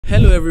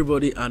Hello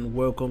everybody and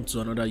welcome to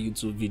another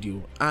YouTube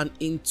video, and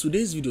in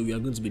today's video we are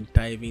going to be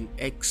diving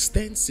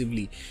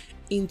extensively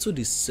into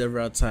the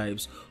several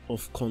types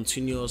of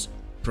continuous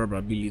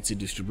probability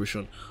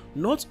distribution.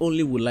 Not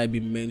only will I be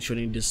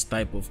mentioning this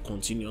type of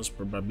continuous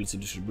probability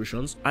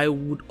distributions, I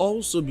would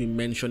also be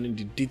mentioning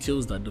the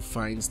details that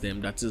defines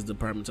them, that is the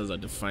parameters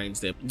that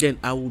defines them. Then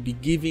I will be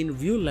giving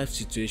real life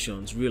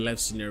situations, real life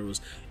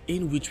scenarios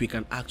in which we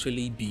can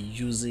actually be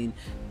using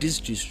these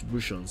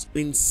distributions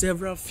in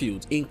several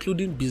fields,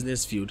 including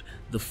business field,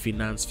 the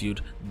finance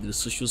field, the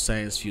social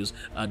science fields,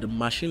 the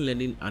machine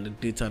learning and the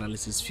data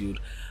analysis field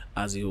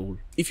as a whole.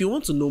 If you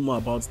want to know more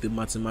about the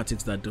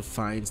mathematics that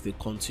defines the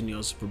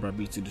continuous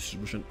probability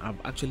distribution,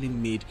 I've actually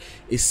made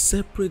a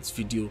separate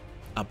video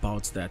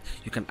about that.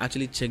 You can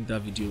actually check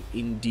that video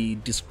in the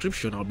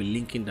description. I'll be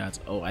linking that,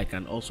 or I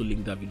can also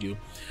link that video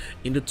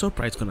in the top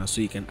right corner,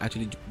 so you can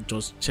actually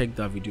just check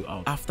that video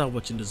out after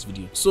watching this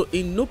video. So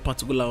in no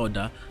particular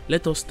order,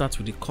 let us start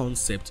with the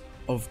concept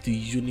of the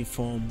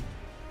uniform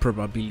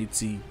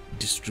probability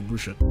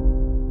distribution.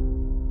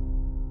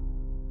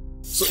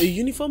 So a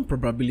uniform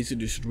probability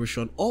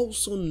distribution,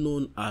 also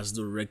known as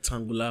the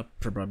rectangular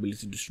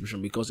probability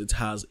distribution because it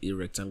has a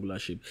rectangular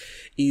shape,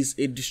 is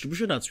a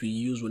distribution that we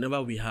use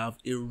whenever we have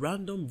a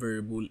random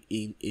variable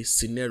in a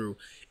scenario,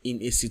 in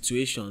a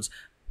situations,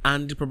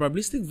 and the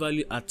probabilistic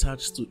value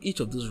attached to each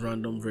of those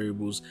random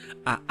variables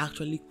are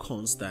actually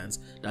constants.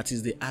 That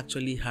is, they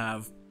actually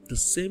have the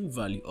same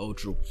value all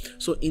through.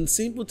 So in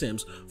simple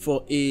terms,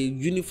 for a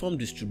uniform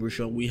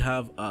distribution, we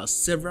have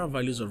several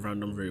values of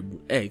random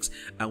variable x,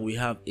 and we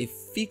have a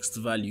fixed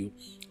value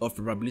of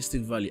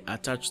probabilistic value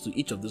attached to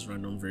each of these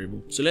random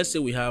variables. So let's say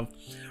we have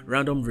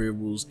random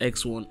variables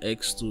x1,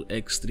 x2,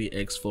 x3,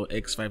 x4,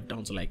 x5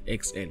 down to like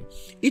xn.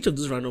 Each of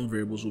these random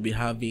variables will be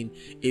having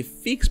a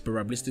fixed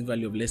probabilistic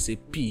value of, let's say,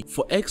 p.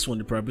 For x1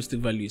 the probabilistic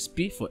value is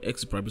p, for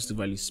x the probabilistic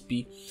value is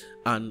p,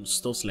 and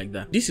stuff like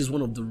that. This is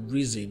one of the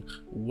reasons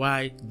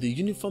why the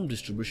uniform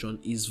distribution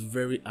is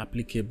very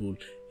applicable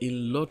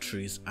in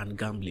lotteries and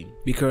gambling,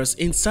 because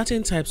in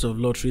certain types of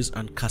lotteries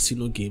and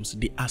casino games,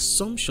 the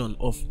assumption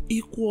of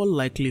equal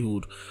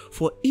likelihood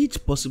for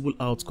each possible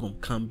outcome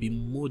can be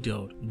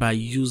modeled by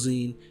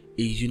using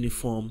a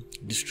uniform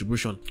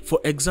distribution. For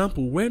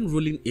example, when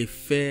rolling a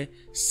fair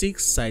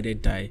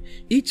six-sided die,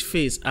 each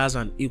face has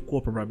an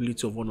equal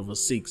probability of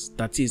 1/6.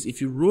 That is,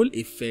 if you roll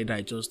a fair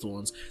die just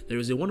once, there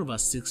is a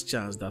 1/6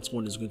 chance that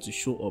 1 is going to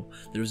show up,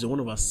 there is a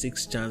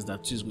 1/6 chance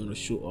that 2 is going to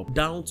show up,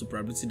 down to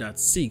probability that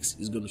 6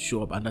 is going to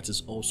show up, and that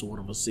is also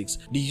 1/6.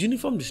 The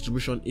uniform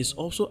distribution is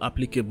also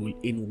applicable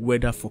in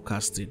weather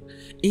forecasting,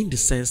 in the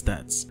sense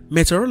that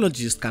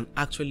meteorologists can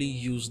actually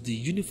use the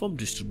uniform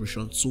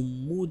distribution to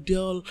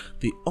model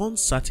the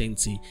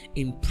uncertainty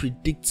in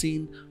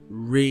predicting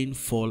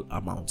rainfall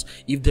amounts.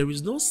 If there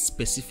is no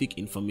specific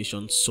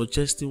information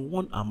suggesting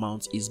one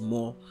amount is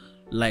more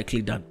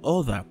likely than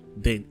other,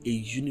 then a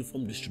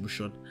uniform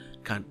distribution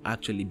can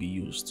actually be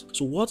used.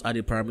 So what are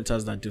the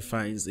parameters that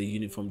defines a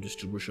uniform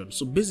distribution?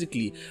 So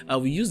basically,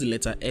 we use the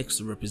letter x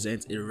to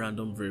represent a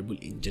random variable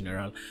in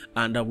general,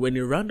 and when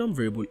a random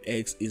variable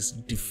x is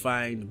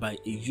defined by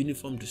a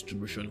uniform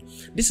distribution,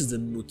 this is the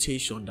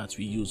notation that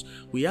we use.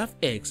 We have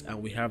x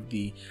and we have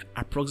the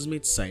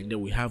approximate sign, then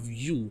we have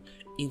u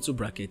into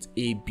bracket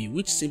AB,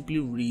 which simply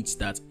reads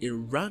that a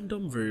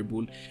random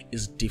variable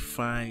is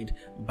defined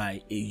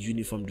by a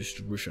uniform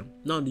distribution.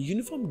 Now, the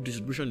uniform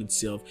distribution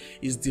itself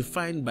is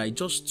defined by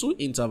just two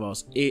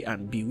intervals, a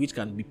and b, which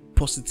can be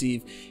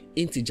positive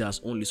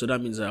integers only. So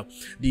that means that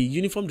the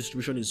uniform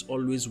distribution is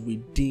always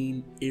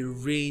within a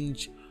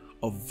range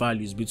of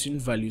values, between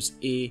values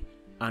a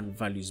and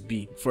values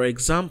b. For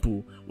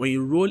example, when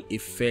you roll a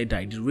fair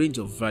die, the range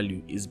of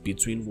value is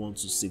between 1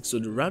 to 6. So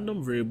the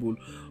random variable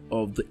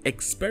of the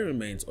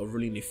experiment of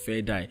rolling a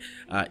fair die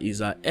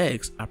is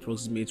x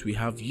approximate, we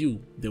have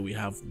u, then we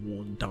have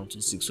 1 down to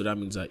 6. So that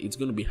means that it's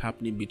going to be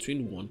happening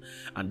between 1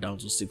 and down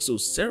to 6. So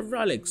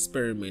several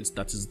experiments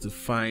that is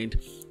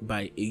defined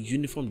by a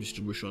uniform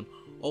distribution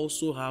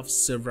also have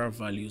several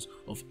values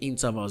of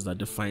intervals that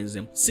defines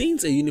them.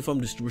 Since a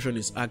uniform distribution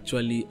is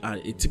actually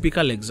a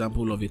typical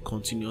example of a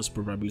continuous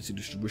probability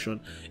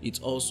distribution,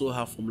 it also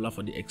have formula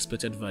for the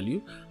expected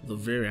value, the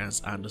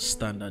variance, and the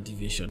standard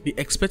deviation. The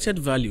expected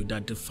value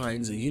that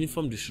defines a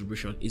uniform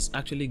distribution is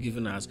actually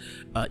given as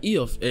e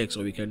of x,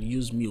 or we can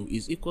use mu,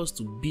 is equals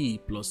to b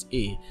plus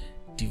a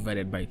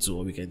divided by 2,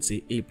 or we can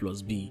say a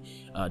plus b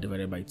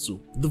divided by 2.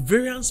 The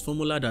variance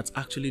formula that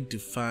actually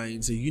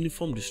defines a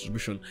uniform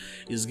distribution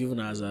is given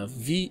as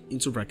v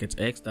into bracket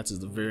x, that is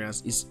the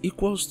variance, is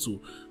equals to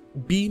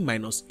b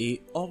minus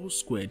a all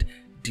squared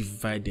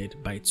divided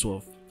by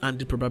 12. And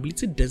the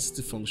probability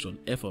density function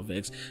f of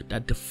x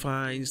that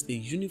defines a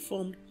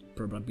uniform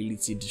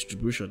probability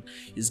distribution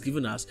is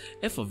given as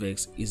f of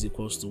x is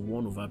equals to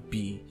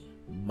 1/b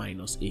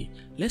minus a.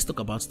 Let's talk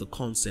about the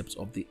concept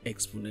of the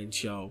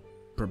exponential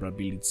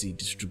probability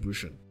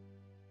distribution.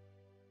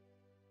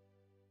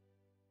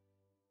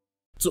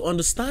 To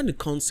understand the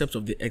concept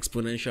of the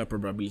exponential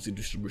probability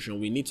distribution,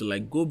 we need to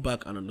go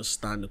back and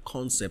understand the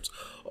concept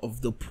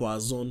of the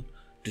Poisson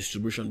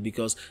distribution,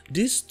 because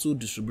these two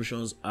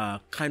distributions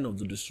are kind of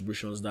the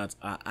distributions that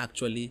are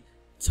actually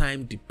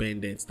time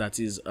dependent. That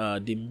is,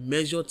 they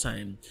measure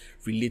time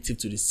relative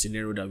to the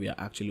scenario that we are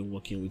actually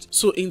working with.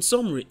 So in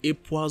summary, a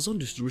Poisson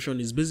distribution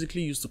is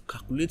basically used to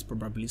calculate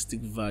probabilistic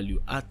value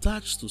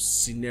attached to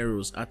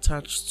scenarios,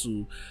 attached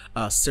to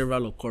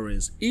several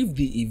occurrences, if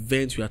the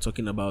event we are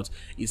talking about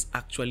is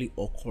actually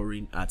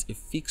occurring at a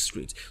fixed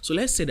rate. So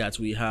let's say that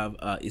we have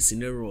a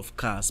scenario of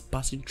cars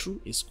passing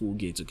through a school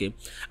gate, okay,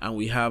 and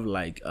we have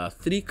like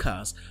 3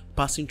 cars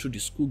passing through the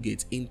school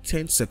gate in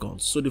 10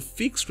 seconds. So the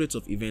fixed rate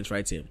of events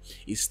right here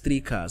is 3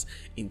 cars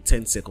in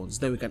 10 seconds.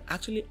 Then we can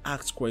actually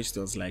ask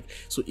questions like,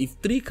 so if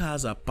 3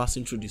 cars are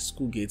passing through the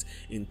school gate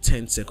in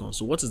 10 seconds,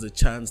 so what is the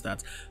chance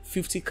that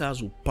 50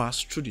 cars will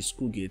pass through the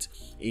school gate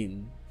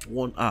in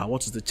 1 hour?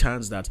 What is the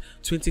chance that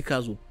 20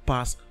 cars will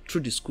pass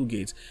through the school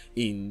gate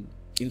in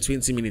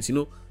 20 minutes? You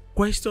know,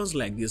 questions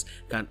like this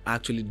can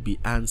actually be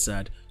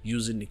answered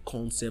using the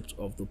concept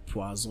of the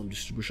Poisson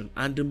distribution.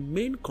 And the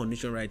main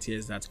condition right here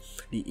is that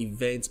the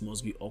event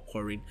must be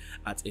occurring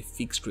at a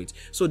fixed rate.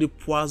 So the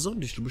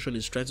Poisson distribution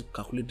is trying to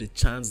calculate the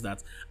chance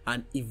that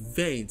an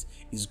event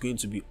is going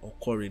to be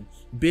occurring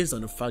based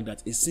on the fact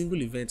that a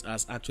single event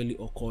has actually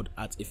occurred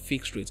at a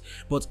fixed rate.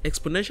 But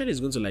exponential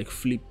is going to like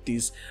flip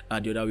this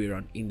the other way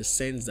around, in the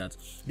sense that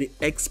the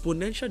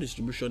exponential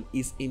distribution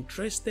is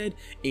interested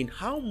in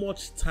how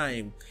much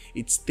time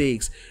it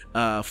takes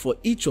for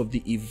each of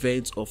the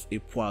events of a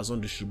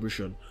Poisson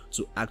distribution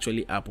to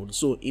actually happen.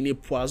 So in a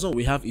Poisson,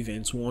 we have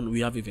event 1,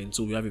 we have event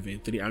 2, we have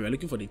event 3, and we're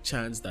looking for the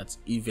chance that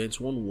event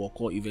 1 will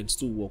occur, event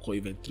 2 will occur,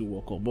 event 3 will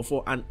occur. But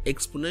for an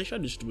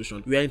exponential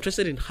distribution, we are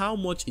interested in how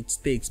much it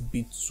takes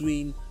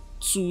between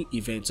 2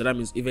 events. So that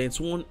means event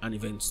 1 and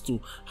event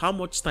 2, how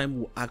much time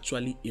will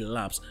actually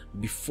elapse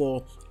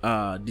before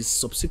the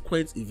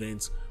subsequent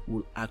events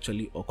will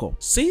actually occur.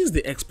 Since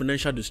the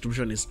exponential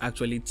distribution is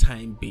actually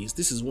time based,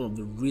 this is one of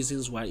the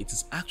reasons why it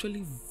is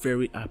actually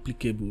very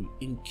applicable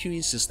in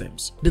queuing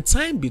systems. The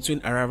time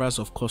between arrivals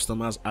of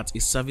customers at a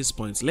service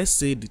point, let's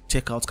say the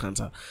checkout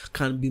counter,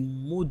 can be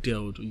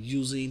modeled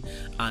using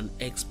an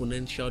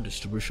exponential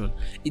distribution.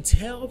 It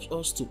helps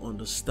us to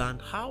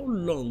understand how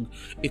long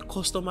a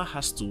customer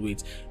has to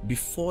wait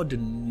before the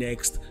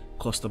next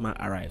customer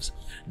arrives.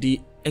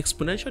 The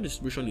exponential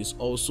distribution is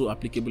also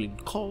applicable in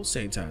call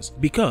centers,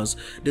 because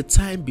the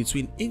time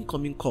between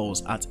incoming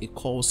calls at a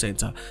call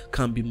center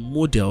can be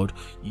modeled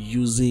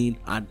using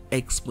an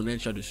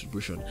exponential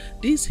distribution.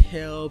 This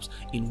helps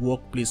in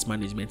workplace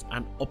management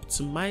and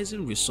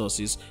optimizing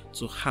resources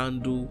to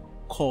handle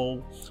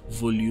call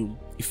volume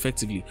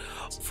effectively.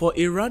 For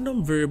a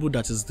random variable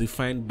that is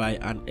defined by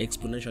an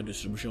exponential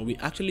distribution, we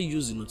actually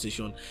use the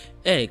notation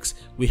x.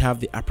 We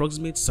have the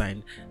approximate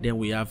sign, then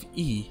we have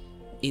e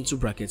into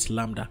brackets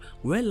lambda,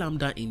 where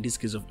lambda in this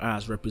case of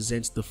ours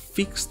represents the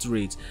fixed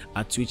rate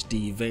at which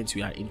the event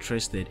we are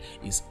interested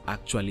is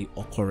actually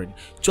occurring.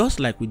 Just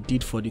like we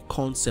did for the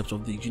concept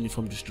of the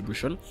uniform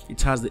distribution, it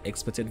has the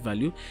expected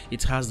value,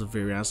 it has the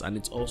variance, and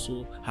it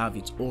also have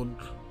its own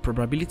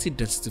probability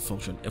density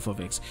function f of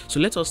x. So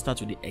let us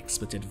start with the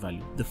expected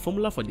value. The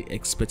formula for the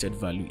expected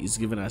value is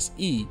given as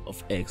e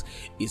of x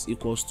is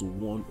equals to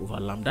 1 over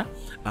lambda,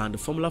 and the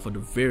formula for the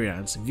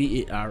variance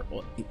var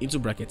or into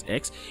bracket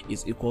x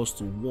is equals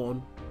to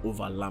 1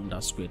 over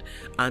lambda squared.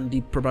 And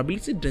the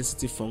probability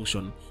density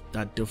function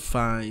that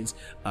defines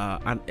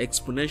an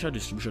exponential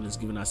distribution is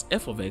given as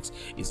f of x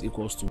is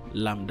equals to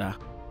lambda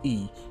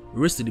e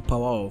raised to the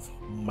power of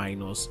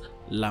minus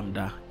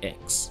lambda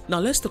x. Now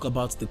let's talk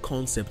about the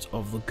concept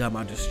of the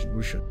gamma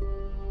distribution.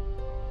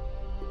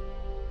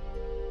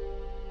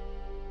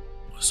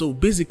 So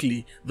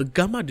basically, the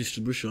gamma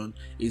distribution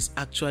is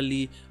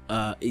actually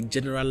a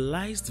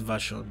generalized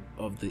version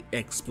of the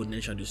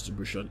exponential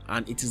distribution,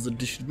 and it is the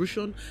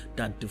distribution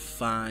that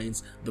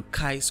defines the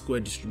chi-square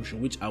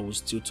distribution, which I will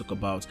still talk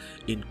about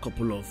in a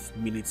couple of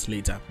minutes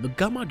later. The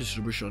gamma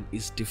distribution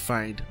is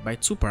defined by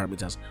 2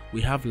 parameters.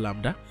 We have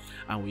lambda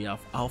and we have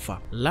alpha.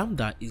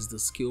 Lambda is the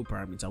scale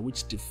parameter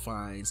which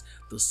defines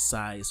the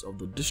size of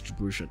the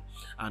distribution,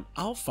 and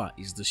alpha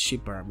is the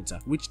shape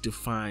parameter which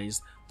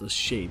defines the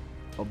shape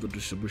of the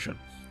distribution.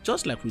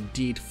 Just like we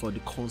did for the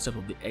concept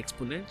of the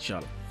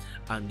exponential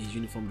and the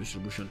uniform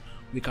distribution,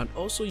 we can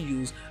also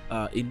use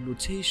a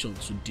notation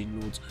to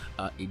denote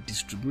a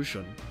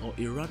distribution or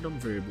a random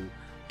variable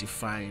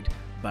defined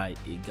by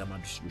a gamma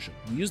distribution.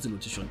 We use the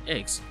notation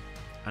x,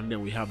 and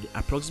then we have the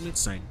approximate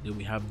sign, then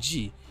we have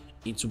g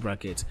into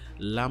bracket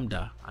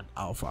lambda and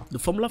alpha. The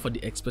formula for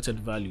the expected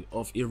value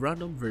of a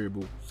random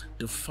variable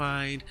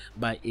defined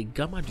by a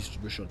gamma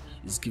distribution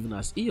is given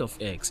as e of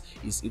x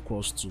is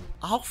equals to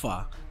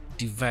alpha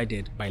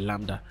divided by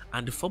lambda,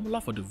 and the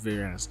formula for the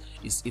variance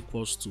is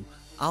equals to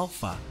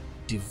alpha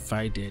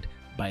divided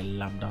by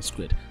lambda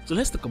squared. So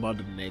let's talk about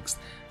the next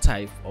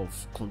type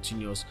of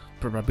continuous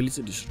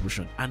probability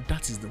distribution, and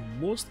that is the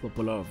most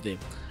popular of them.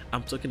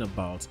 I'm talking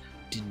about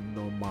the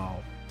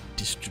normal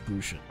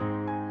distribution.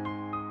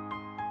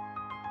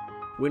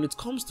 when it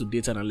comes to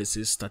data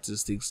analysis,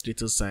 statistics,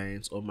 data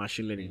science, or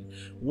machine learning,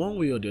 one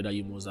way or the other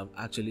you must have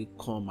actually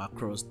come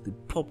across the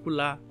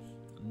popular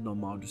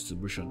normal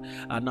distribution.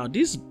 And now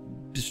this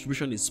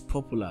distribution is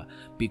popular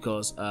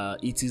because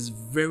it is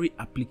very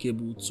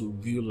applicable to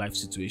real life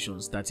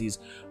situations. That is,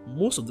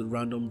 most of the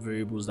random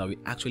variables that we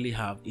actually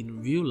have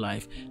in real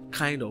life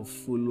kind of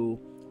follow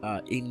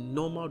a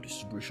normal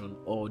distribution,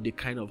 or they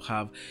kind of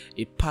have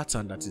a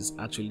pattern that is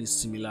actually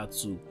similar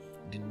to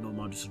the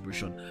normal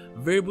distribution.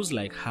 Variables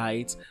like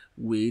height,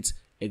 weight,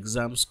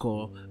 exam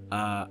score,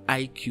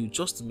 IQ,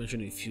 just to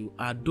mention a few,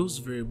 are those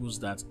variables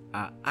that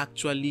are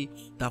actually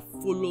that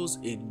follows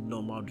a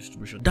normal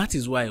distribution. That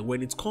is why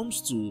when it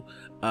comes to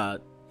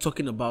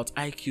talking about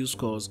IQ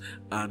scores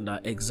and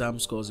exam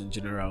scores in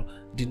general,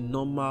 the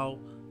normal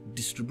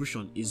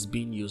distribution is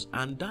being used.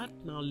 And that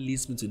now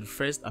leads me to the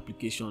first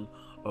application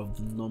of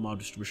the normal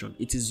distribution.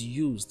 It is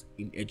used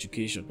in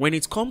education. When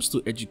it comes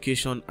to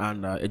education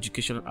and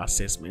educational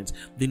assessment,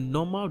 the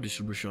normal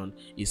distribution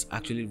is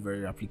actually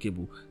very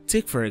applicable.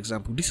 Take for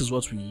example, this is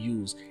what we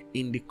use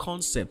in the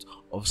concept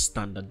of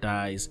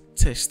standardized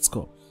test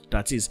score.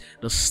 That is,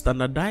 the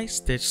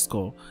standardized test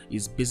score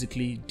is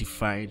basically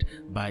defined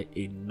by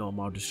a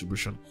normal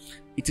distribution.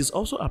 It is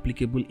also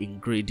applicable in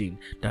grading.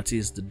 That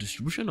is, the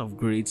distribution of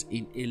grades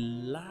in a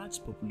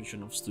large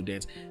population of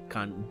students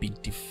can be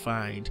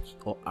defined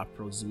or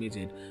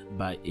approximated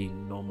by a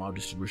normal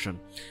distribution.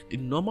 The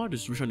normal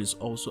distribution is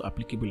also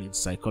applicable in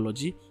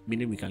psychology,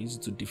 meaning we can use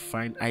it to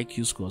define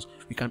IQ scores.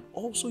 We can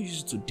also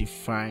use it to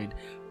define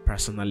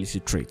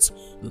personality traits.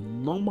 The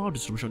normal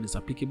distribution is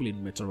applicable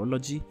in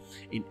meteorology,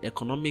 in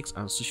economics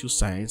and social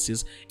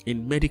sciences,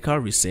 in medical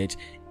research,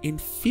 in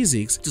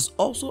physics. It is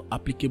also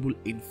applicable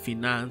in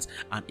finance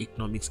and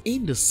economics,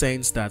 in the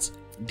sense that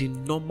the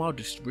normal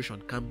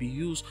distribution can be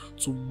used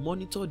to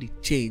monitor the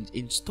change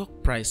in stock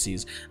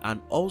prices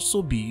and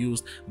also be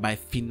used by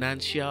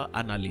financial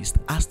analysts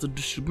as the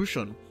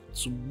distribution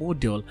to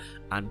model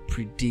and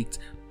predict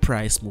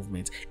price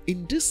movement.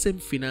 In this same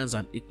finance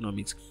and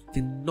economics,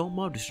 the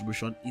normal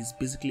distribution is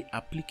basically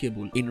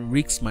applicable in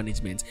risk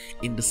management,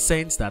 in the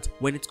sense that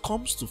when it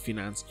comes to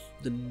finance,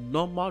 the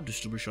normal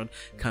distribution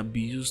can be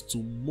used to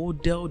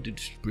model the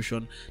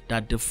distribution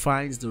that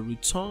defines the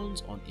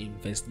returns on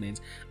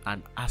investment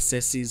and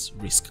assesses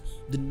risk.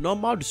 The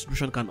normal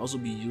distribution can also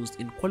be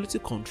used in quality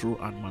control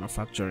and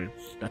manufacturing.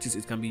 That is,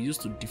 it can be used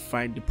to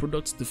define the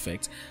product's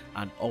defect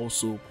and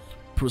also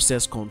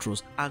process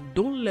controls. And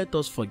don't let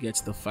us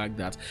forget the fact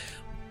that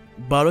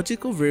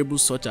biological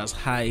variables such as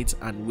height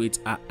and weight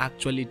are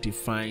actually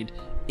defined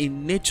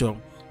in nature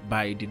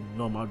by the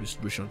normal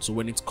distribution. So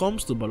when it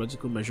comes to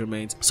biological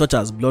measurements such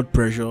as blood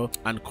pressure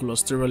and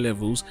cholesterol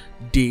levels,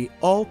 they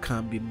all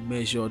can be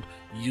measured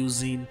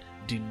using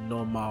the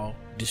normal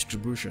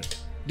distribution.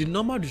 The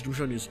normal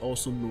distribution is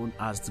also known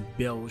as the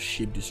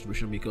bell-shaped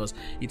distribution because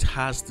it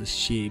has the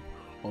shape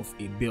of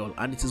a bell,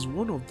 and it is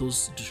one of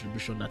those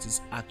distribution that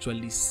is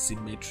actually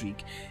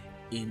symmetric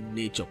in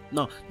nature.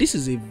 Now, this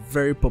is a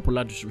very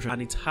popular distribution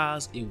and it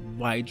has a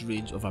wide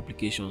range of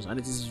applications, and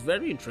it is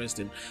very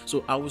interesting.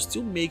 So I will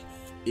still make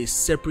a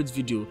separate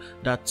video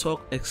that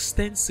talk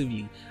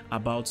extensively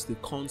about the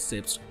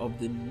concepts of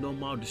the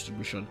normal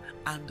distribution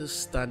and the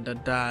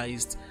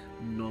standardized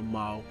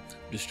normal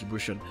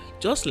distribution.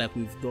 Just like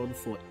we've done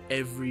for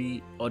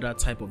every other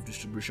type of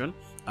distribution,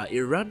 a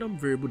random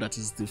variable that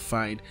is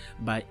defined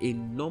by a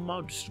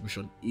normal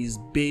distribution is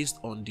based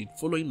on the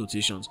following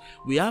notations.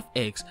 We have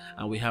x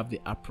and we have the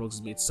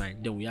approximate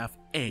sign, then we have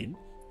n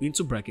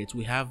into brackets,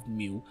 we have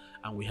mu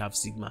and we have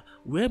sigma,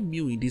 where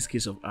mu in this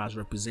case of ours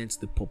represents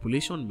the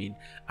population mean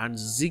and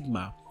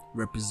sigma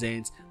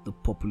represents the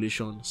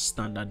population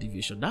standard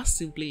deviation. That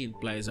simply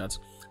implies that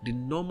the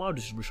normal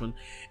distribution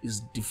is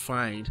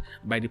defined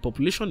by the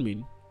population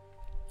mean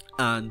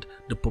and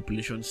the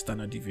population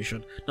standard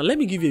deviation. Now let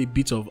me give you a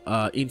bit of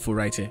info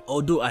right here,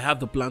 although I have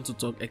the plan to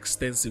talk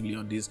extensively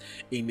on this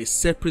in a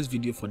separate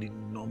video for the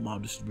normal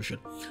distribution.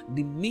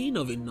 The mean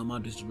of a normal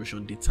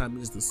distribution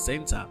determines the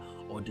center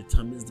or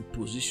determines the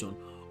position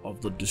of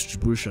the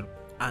distribution,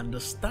 and the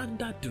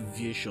standard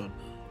deviation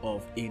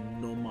of a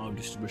normal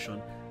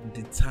distribution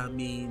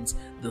determines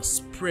the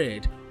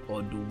spread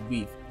or the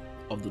width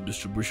of the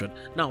distribution.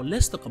 Now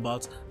let's talk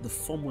about the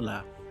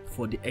formula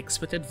for the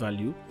expected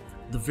value,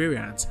 the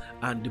variance,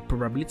 and the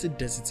probability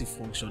density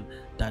function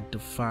that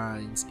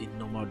defines a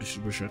normal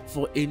distribution.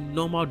 For a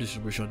normal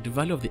distribution, the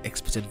value of the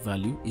expected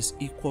value is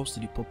equals to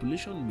the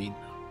population mean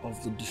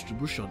of the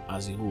distribution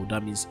as a whole.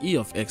 That means E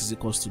of x is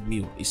equals to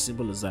mu, it's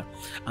simple as that.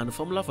 And the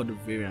formula for the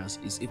variance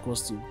is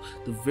equals to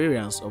the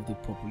variance of the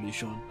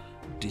population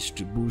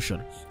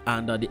distribution.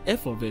 And the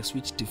f of x,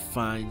 which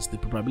defines the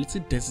probability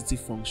density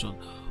function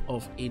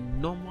of a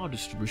normal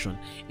distribution,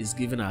 is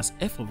given as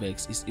f of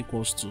x is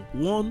equals to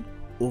 1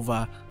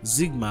 over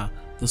sigma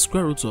the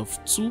square root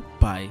of 2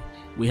 pi,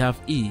 we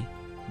have e,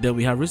 Then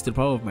we have raised to the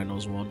power of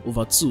minus 1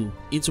 over 2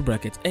 into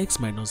bracket x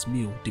minus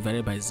mu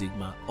divided by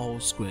sigma all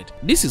squared.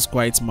 This is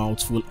quite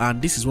mouthful,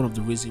 and this is one of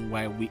the reasons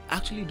why we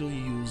actually don't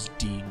use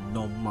the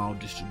normal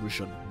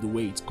distribution the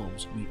way it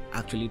comes. We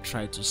actually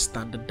try to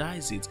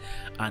standardize it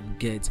and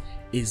get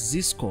a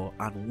z-score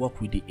and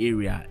work with the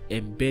area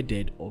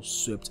embedded or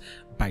swept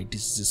by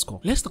this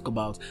z-score. Let's talk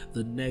about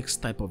the next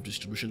type of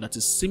distribution that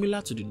is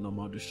similar to the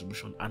normal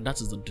distribution, and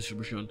that is the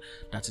distribution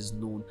that is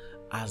known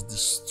as the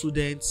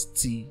student's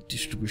t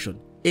distribution,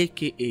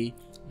 aka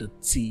the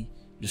t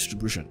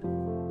distribution.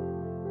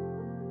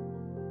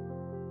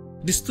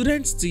 The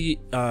student's t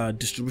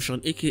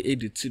distribution, aka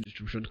the t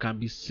distribution, can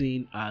be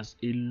seen as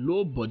a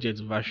low budget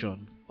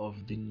version of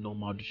the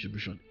normal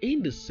distribution,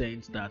 in the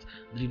sense that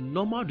the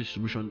normal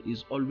distribution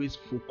is always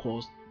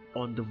focused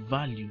on the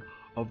value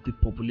of the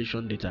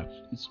population data.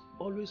 It's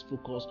always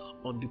focused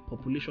on the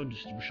population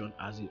distribution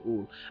as a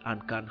whole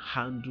and can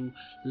handle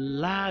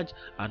large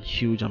and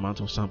huge amounts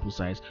of sample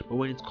size. But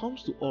when it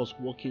comes to us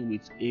working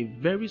with a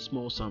very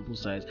small sample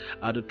size,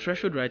 the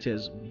threshold right here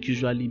is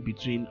usually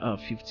between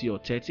 50 or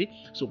 30.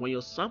 So when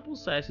your sample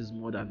size is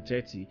more than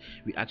 30,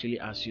 we actually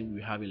assume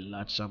we have a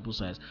large sample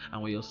size,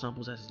 and when your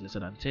sample size is lesser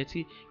than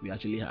 30, we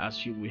actually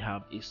assume we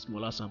have a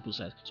smaller sample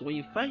size. So when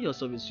you find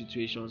yourself in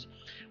situations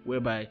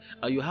whereby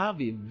you have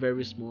a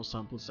very small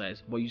sample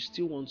size, but you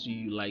still want to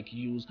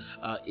use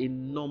a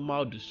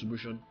normal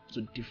distribution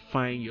to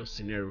define your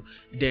scenario,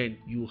 then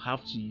you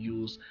have to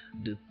use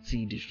the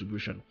t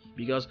distribution,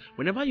 because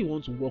whenever you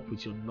want to work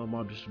with your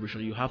normal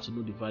distribution, you have to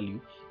know the value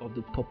of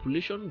the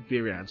population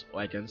variance,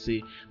 or I can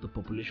say the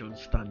population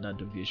standard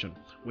deviation.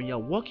 When you're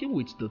working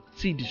with the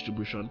t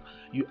distribution,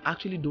 you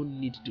actually don't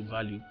need the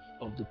value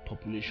of the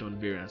population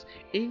variance.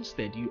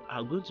 Instead, you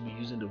are going to be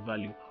using the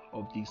value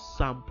of the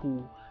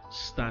sample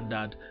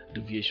standard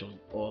deviation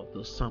or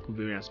the sample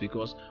variance,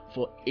 because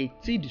for a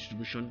t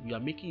distribution you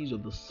are making use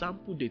of the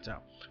sample data,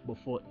 but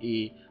for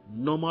a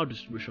normal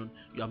distribution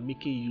you are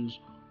making use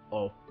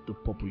of the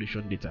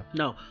population data.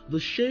 Now, the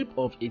shape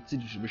of a t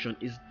distribution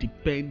is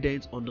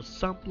dependent on the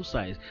sample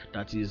size,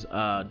 that is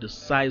the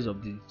size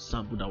of the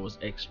sample that was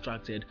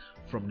extracted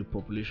from the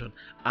population,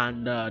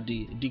 and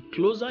the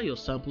closer your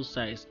sample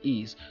size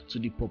is to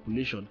the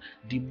population,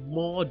 the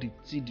more the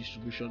t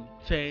distribution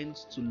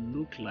tends to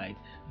look like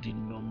the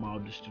normal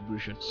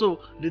distribution. So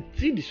the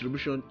t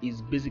distribution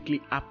is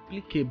basically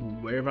applicable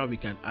wherever we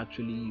can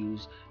actually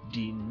use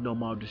the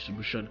normal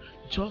distribution,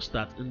 just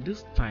that in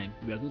this time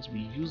we are going to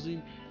be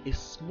using a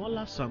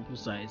smaller sample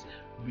size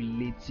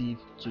relative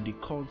to the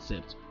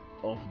concept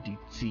of the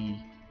t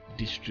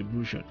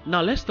distribution.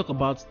 Now let's talk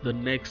about the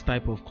next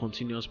type of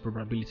continuous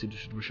probability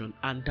distribution,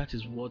 and that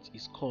is what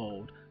is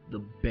called the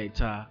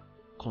beta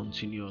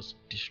continuous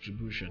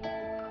distribution.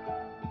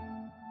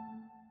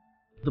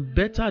 The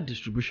beta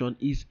distribution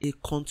is a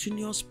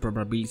continuous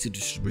probability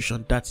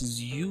distribution that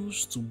is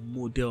used to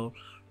model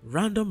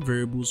random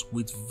variables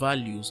with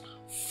values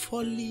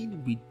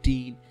falling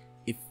within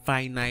a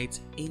finite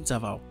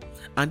interval,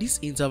 and this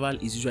interval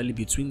is usually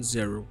between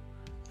 0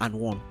 and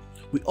 1.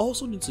 We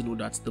also need to know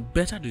that the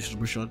beta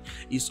distribution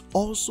is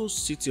also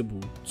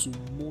suitable to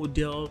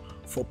model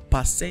for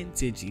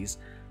percentages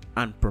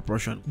and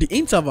proportion. The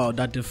interval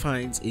that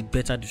defines a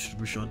beta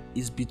distribution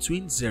is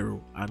between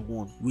 0 and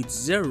 1, with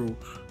 0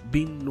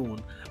 being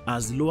known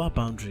as the lower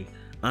boundary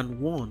and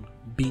 1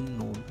 being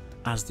known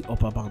as the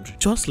upper boundary.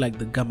 Just like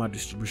the gamma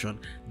distribution,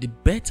 the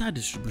beta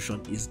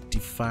distribution is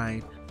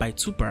defined by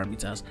two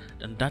parameters,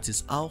 and that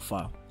is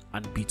alpha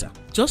and beta.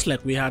 Just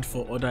like we had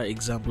for other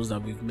examples that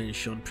we've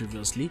mentioned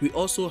previously, we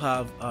also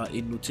have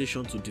a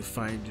notation to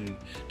define the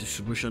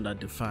distribution that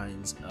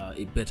defines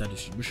a beta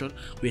distribution.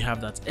 We have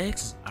that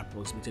x is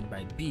approximated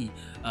by b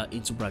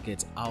into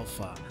bracket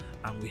alpha,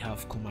 and we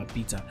have comma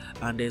beta,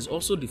 and there's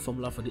also the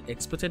formula for the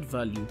expected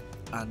value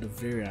and the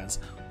variance,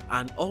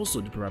 and also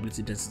the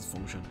probability density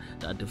function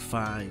that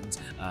defines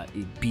a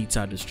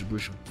beta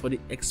distribution. For the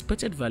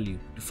expected value,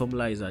 the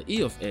formula is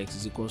E of x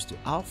is equals to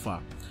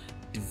alpha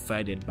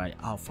divided by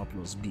alpha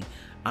plus b,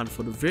 and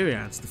for the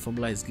variance, the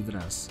formula is given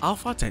as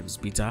alpha times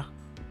beta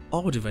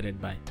all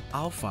divided by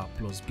alpha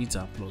plus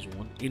beta plus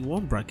 1 in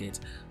one bracket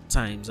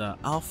times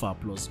alpha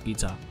plus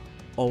beta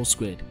all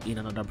squared in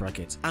another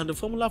bracket. And the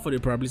formula for the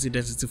probability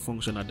density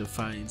function that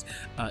defines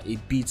a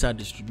beta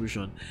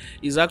distribution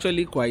is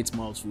actually quite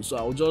mouthful, so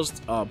I'll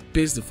just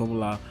paste the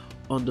formula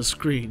on the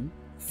screen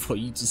for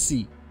you to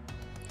see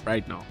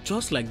right now.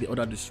 Just like the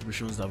other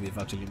distributions that we've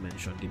actually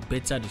mentioned, the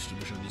beta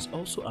distribution is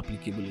also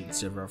applicable in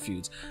several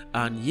fields,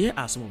 and here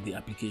are some of the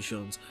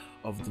applications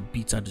of the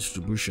beta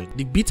distribution.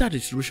 The beta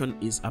distribution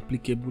is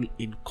applicable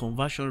in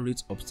conversion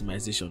rate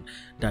optimization.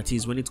 That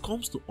is, when it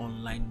comes to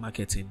online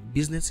marketing,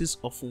 businesses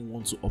often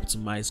want to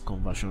optimize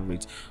conversion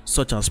rate,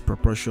 such as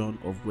proportion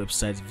of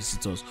website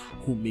visitors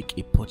who make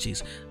a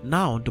purchase.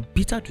 Now, the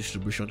beta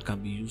distribution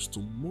can be used to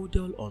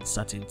model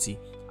uncertainty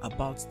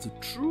about the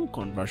true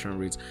conversion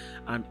rate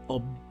and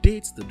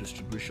update the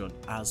distribution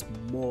as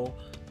more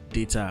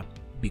data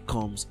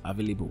becomes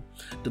available.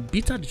 The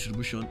beta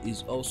distribution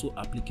is also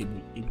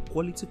applicable in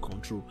quality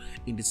control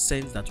in the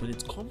sense that when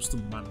it comes to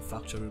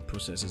manufacturing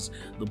processes,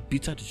 the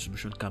beta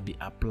distribution can be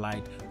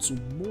applied to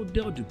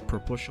model the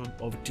proportion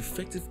of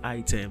defective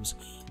items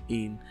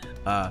in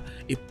a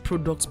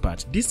product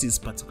batch. This is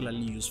particularly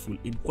useful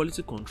in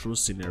quality control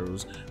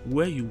scenarios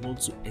where you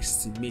want to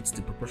estimate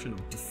the proportion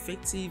of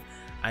defective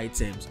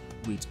items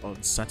with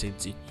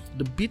uncertainty.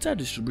 The beta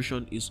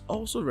distribution is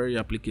also very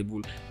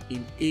applicable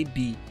in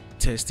A/B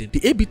testing.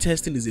 The A/B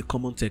testing is a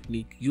common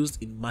technique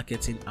used in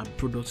marketing and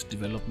product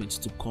development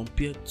to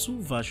compare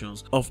two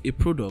versions of a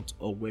product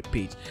or web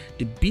page.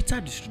 The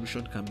beta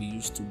distribution can be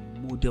used to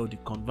model the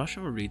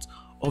conversion rate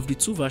of the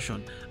two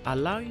versions,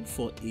 allowing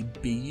for a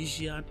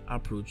Bayesian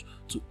approach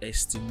to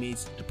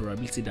estimate the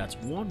probability that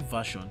one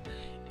version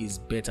is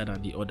better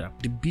than the other.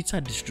 The beta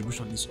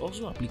distribution is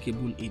also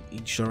applicable in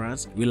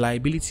insurance,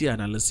 reliability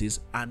analysis,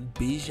 and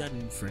Bayesian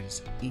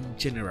inference in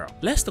general.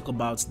 Let's talk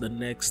about the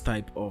next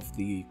type of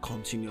the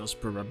continuous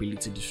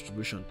probability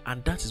distribution,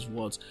 and that is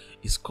what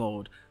is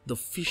called the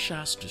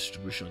Fisher's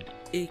distribution,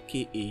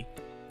 aka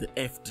the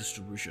F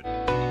distribution.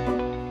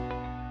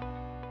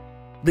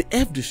 The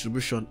F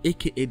distribution,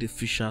 aka the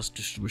Fisher's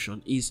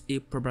distribution, is a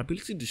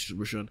probability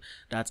distribution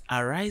that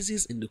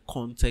arises in the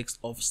context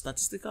of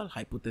statistical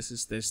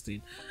hypothesis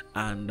testing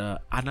and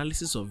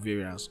analysis of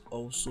variance,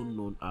 also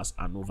known as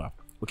ANOVA.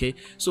 Okay,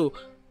 so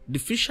the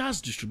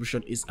Fisher's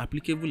distribution is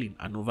applicable in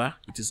ANOVA,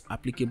 it is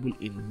applicable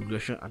in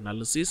regression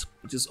analysis,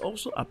 it is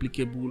also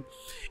applicable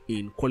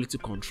in quality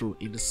control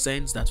in the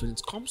sense that when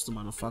it comes to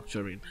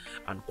manufacturing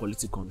and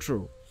quality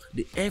control,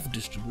 the F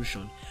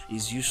distribution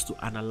is used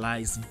to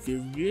analyze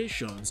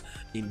variations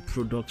in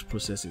product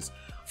processes.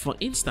 For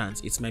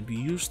instance, it might be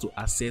used to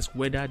assess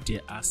whether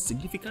there are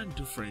significant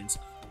differences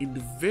in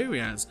the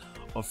variance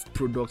of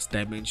product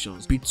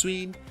dimensions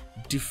between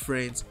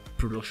different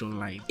production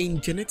lines. In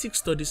genetic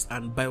studies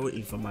and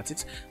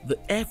bioinformatics, the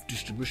F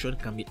distribution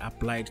can be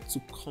applied to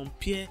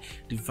compare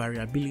the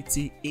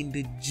variability in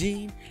the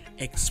gene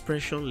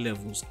expression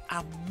levels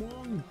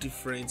among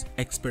different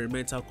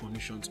experimental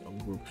conditions or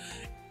groups.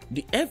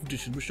 The F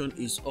distribution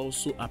is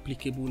also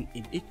applicable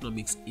in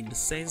economics in the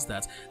sense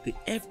that the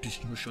F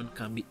distribution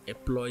can be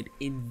employed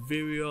in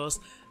various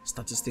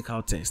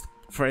statistical tests.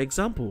 For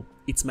example,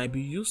 it might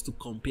be used to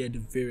compare the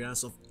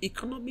variance of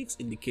economics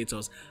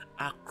indicators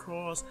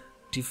across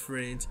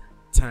different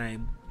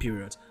time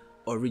periods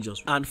or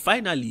regions. And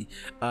finally,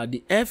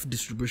 the F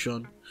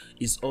distribution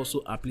is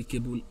also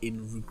applicable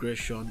in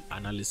regression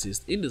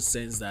analysis in the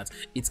sense that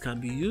it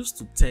can be used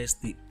to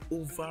test the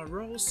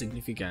overall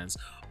significance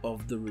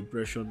of the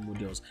regression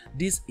models.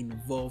 This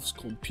involves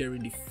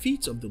comparing the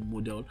fit of the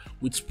model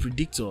with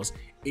predictors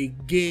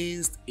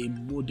against a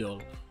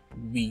model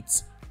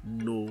with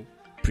no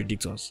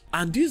predictors.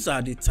 And these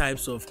are the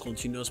types of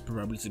continuous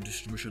probability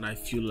distribution I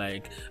feel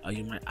like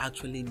you might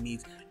actually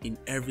meet in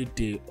every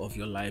day of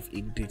your life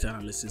in data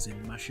analysis,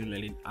 in machine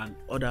learning, and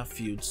other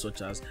fields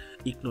such as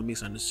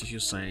economics and the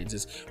social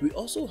sciences. We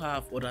also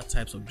have other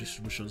types of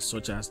distributions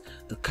such as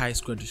the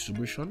chi-square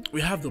distribution, we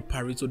have the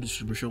Pareto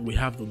distribution, we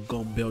have the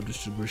Gumbel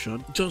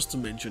distribution, just to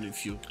mention a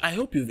few. I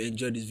hope you've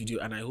enjoyed this video,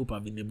 and I hope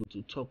I've been able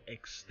to talk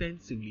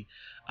extensively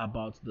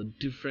about the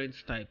different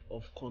type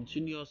of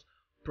continuous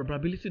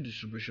probability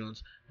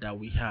distributions that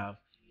we have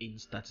in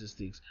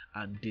statistics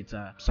and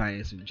data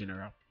science in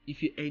general.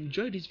 If you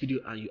enjoyed this video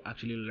and you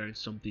actually learned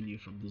something new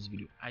from this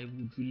video, I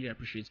would really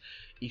appreciate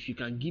if you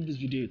can give this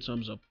video a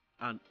thumbs up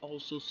and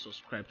also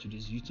subscribe to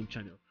this YouTube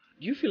channel.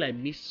 Do you feel I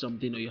missed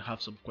something or you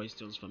have some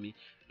questions for me?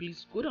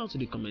 Please go down to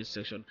the comment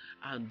section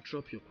and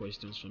drop your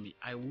questions for me.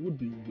 I would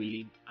be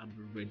willing and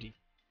be ready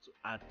to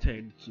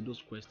attend to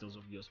those questions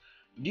of yours.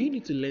 Do you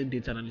need to learn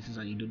data analysis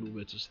and you don't know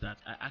where to start?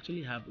 I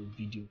actually have a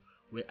video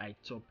where I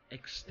talk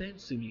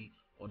extensively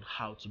on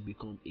how to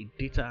become a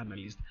data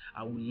analyst.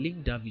 I will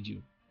link that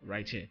video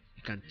right here.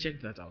 You can check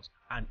that out.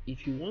 And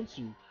if you want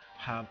to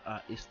have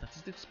a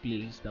statistics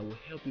playlist that will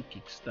help you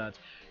kickstart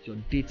your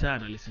data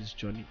analysis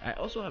journey, I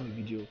also have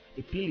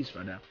a playlist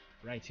rather,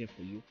 right here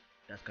for you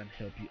that can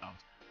help you out.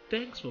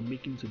 Thanks for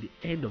making it to the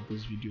end of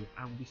this video,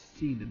 and we'll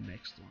see you in the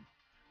next one.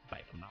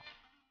 Bye for now.